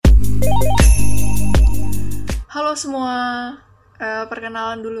Halo semua,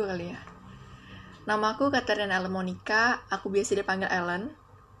 perkenalan dulu kali ya. Namaku Katerina Ellen Monica, aku biasa dipanggil Ellen.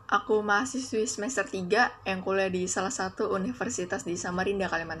 Aku mahasiswi semester 3 yang kuliah di salah satu universitas di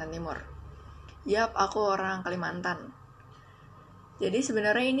Samarinda, Kalimantan Timur. Yap, aku orang Kalimantan. Jadi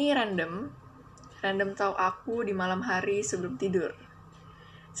sebenarnya ini random talk aku di malam hari sebelum tidur.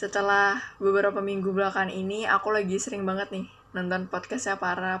 Setelah beberapa minggu belakangan ini, aku lagi sering banget nih nonton podcastnya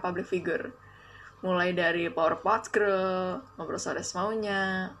para public figure. Mulai dari Power Pot Girl, Ngobrol Sore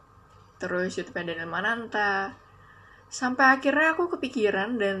Semaunya, terus YouTube-nya Daniel Mananta, sampai akhirnya aku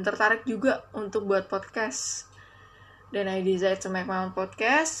kepikiran dan tertarik juga untuk buat podcast. Dan I decided to make my own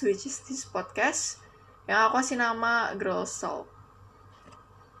podcast, which is this podcast, yang aku kasih nama Girls Talk.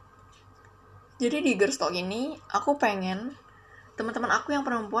 Jadi di Girls Talk ini, aku pengen teman-teman aku yang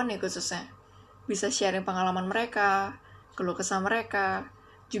perempuan nih khususnya, bisa sharing pengalaman mereka, keluh kesah mereka,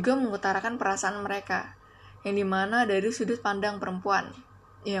 juga mengutarakan perasaan mereka, yang dimana dari sudut pandang perempuan.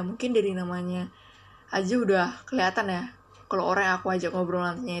 Ya mungkin dari namanya aja udah kelihatan ya, kalau orang yang aku ajak ngobrol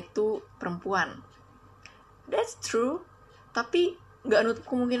nantinya itu perempuan. That's true, tapi gak nutup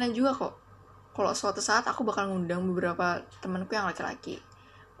kemungkinan juga kok, kalau suatu saat aku bakal ngundang beberapa temanku yang laki-laki,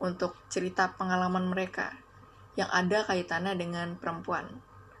 untuk cerita pengalaman mereka, yang ada kaitannya dengan perempuan.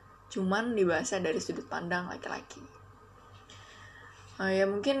 Cuman dibahasnya dari sudut pandang laki-laki. Ya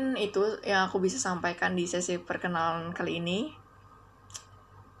mungkin itu yang aku bisa sampaikan di sesi perkenalan kali ini.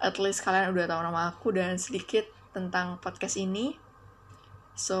 At least kalian udah tahu nama aku dan sedikit tentang podcast ini.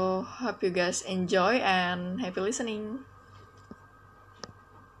 So, hope you guys enjoy and happy listening.